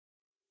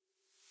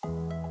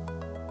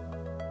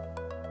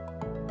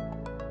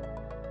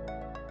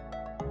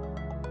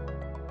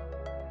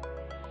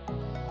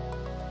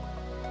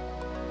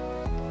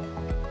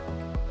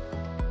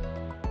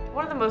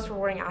One of the most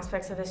rewarding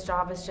aspects of this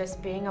job is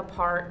just being a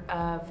part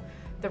of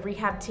the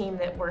rehab team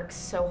that works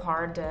so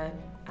hard to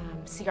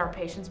see our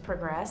patients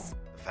progress.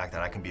 The fact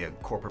that I can be a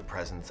corporate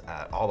presence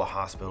at all the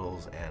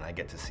hospitals and I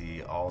get to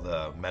see all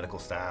the medical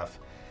staff,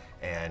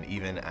 and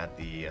even at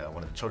the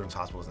one of the children's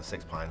hospitals in the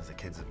Six Pines, the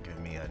kids have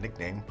given me a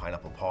nickname,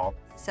 Pineapple Paul.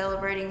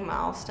 Celebrating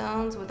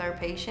milestones with our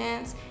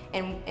patients,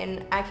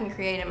 and I can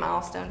create a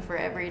milestone for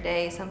every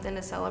day, something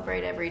to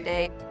celebrate every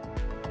day.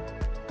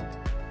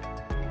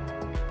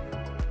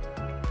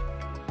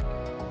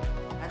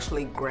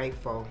 Actually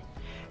grateful.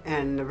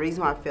 And the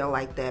reason why I feel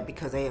like that,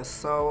 because they are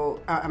so,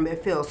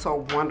 it feels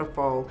so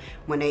wonderful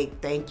when they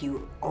thank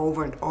you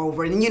over and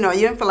over. And you know,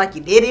 you didn't feel like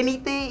you did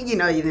anything, you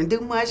know, you didn't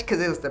do much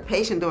because it was the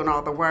patient doing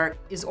all the work.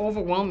 It's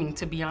overwhelming,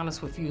 to be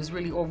honest with you. It's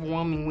really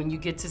overwhelming when you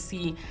get to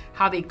see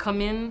how they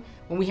come in,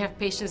 when we have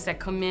patients that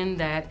come in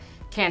that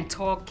can't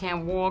talk,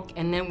 can't walk,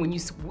 and then when you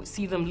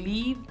see them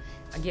leave,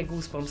 I get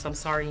goosebumps, I'm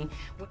sorry.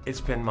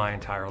 It's been my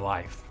entire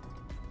life.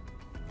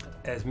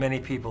 As many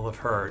people have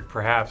heard,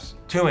 perhaps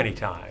too many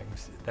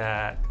times,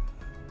 that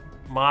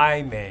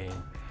my main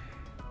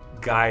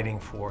guiding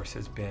force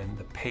has been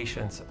the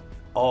patients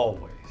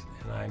always,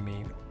 and I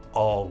mean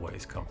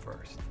always, come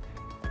first.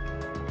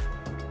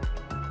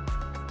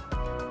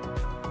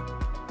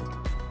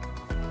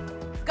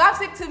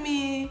 GovSec to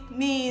me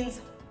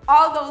means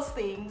all those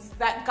things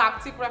that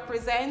GovSec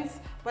represents,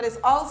 but it's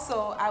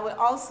also, I would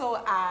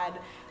also add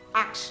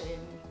action,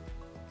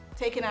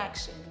 taking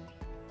action.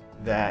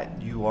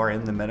 That you are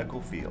in the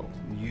medical field.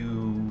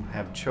 You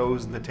have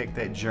chosen to take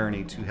that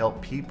journey to help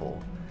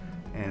people,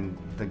 and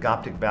the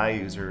GovSec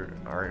values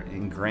are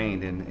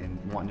ingrained in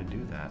wanting to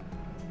do that.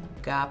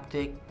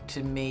 GovSec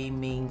to me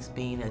means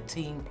being a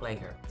team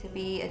player. To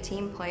be a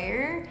team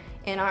player,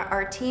 and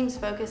our team's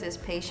focus is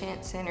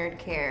patient-centered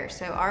care.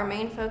 So our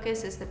main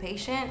focus is the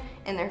patient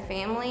and their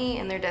family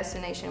and their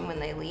destination when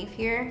they leave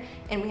here,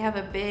 and we have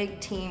a big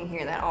team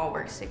here that all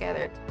works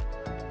together.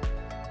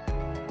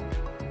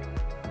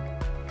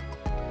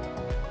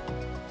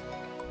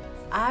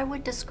 I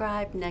would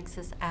describe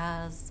Nexus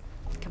as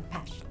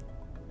compassion.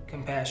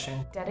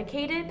 Compassion.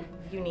 Dedicated.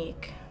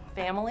 Unique.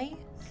 Family.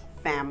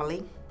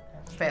 Family.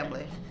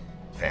 Family.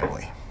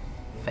 Family.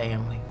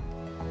 Family.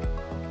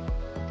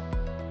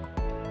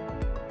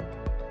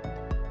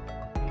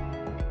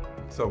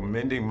 So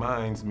mending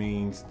minds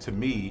means, to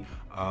me,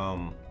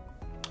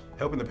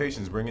 helping the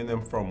patients, bringing them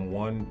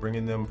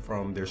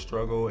from their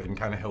struggle and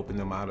kind of helping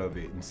them out of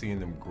it and seeing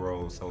them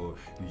grow, so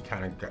you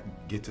kind of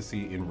get to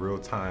see in real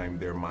time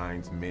their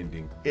minds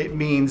mending. It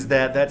means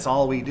that that's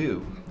all we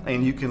do.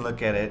 And you can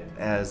look at it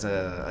as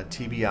a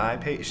TBI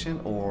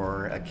patient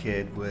or a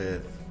kid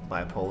with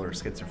bipolar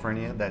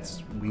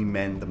schizophrenia. We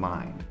mend the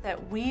mind.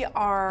 That we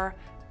are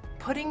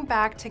putting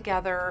back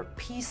together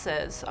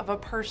pieces of a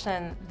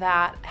person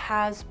that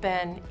has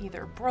been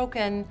either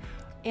broken,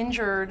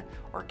 injured,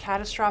 or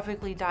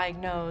catastrophically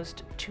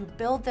diagnosed to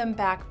build them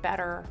back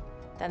better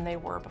than they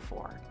were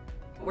before.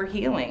 We're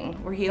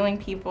healing. We're healing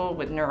people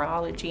with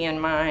neurology in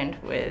mind,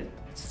 with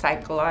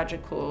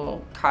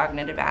psychological,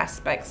 cognitive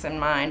aspects in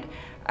mind.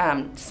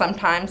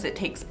 Sometimes it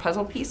takes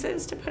puzzle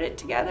pieces to put it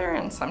together,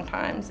 and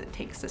sometimes it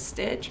takes a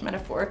stitch,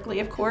 metaphorically,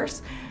 of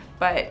course.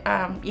 But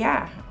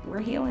yeah,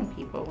 we're healing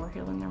people. We're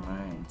healing their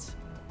minds.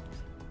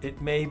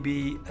 It may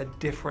be a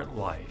different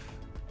life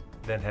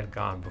than had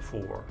gone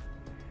before,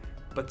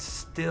 but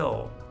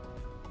still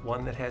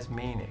one that has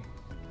meaning,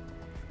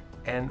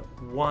 and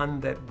one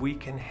that we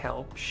can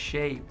help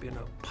shape in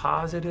a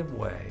positive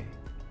way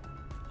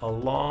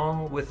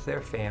along with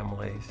their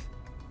families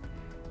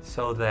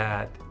so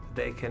that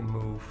they can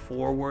move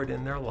forward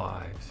in their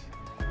lives.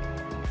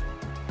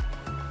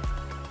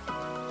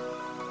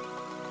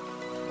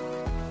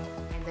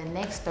 In the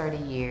next 30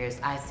 years,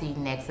 I see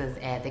Nexus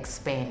as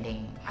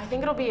expanding. I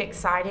think it'll be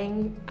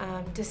exciting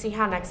to see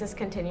how Nexus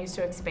continues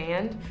to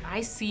expand.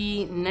 I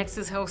see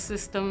Nexus Health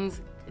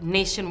Systems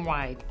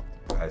nationwide.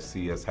 I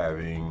see us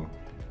having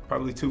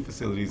probably 2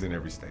 facilities in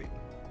every state.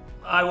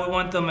 I would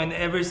want them in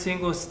every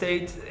single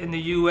state in the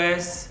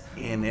U.S.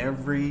 In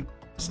every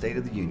state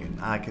of the union,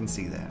 I can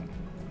see that.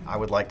 I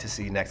would like to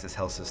see Nexus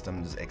Health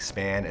Systems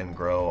expand and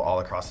grow all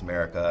across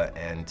America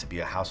and to be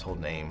a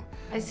household name.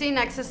 I see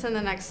Nexus in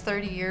the next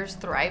 30 years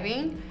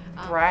thriving.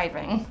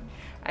 Thriving.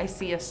 I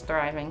see us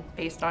thriving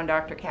based on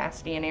Dr.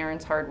 Cassidy and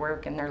Aaron's hard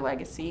work and their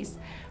legacies.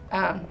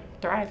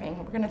 Thriving.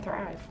 We're going to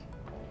thrive.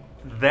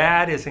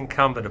 That is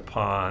incumbent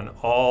upon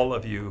all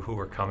of you who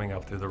are coming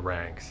up through the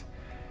ranks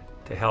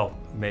to help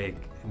make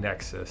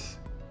Nexus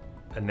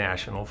a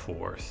national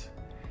force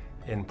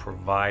in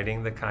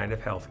providing the kind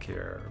of health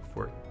care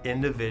for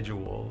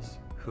individuals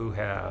who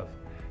have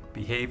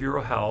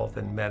behavioral health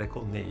and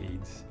medical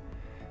needs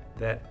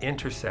that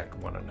intersect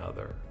one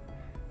another,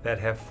 that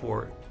have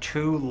for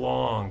too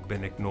long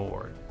been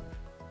ignored.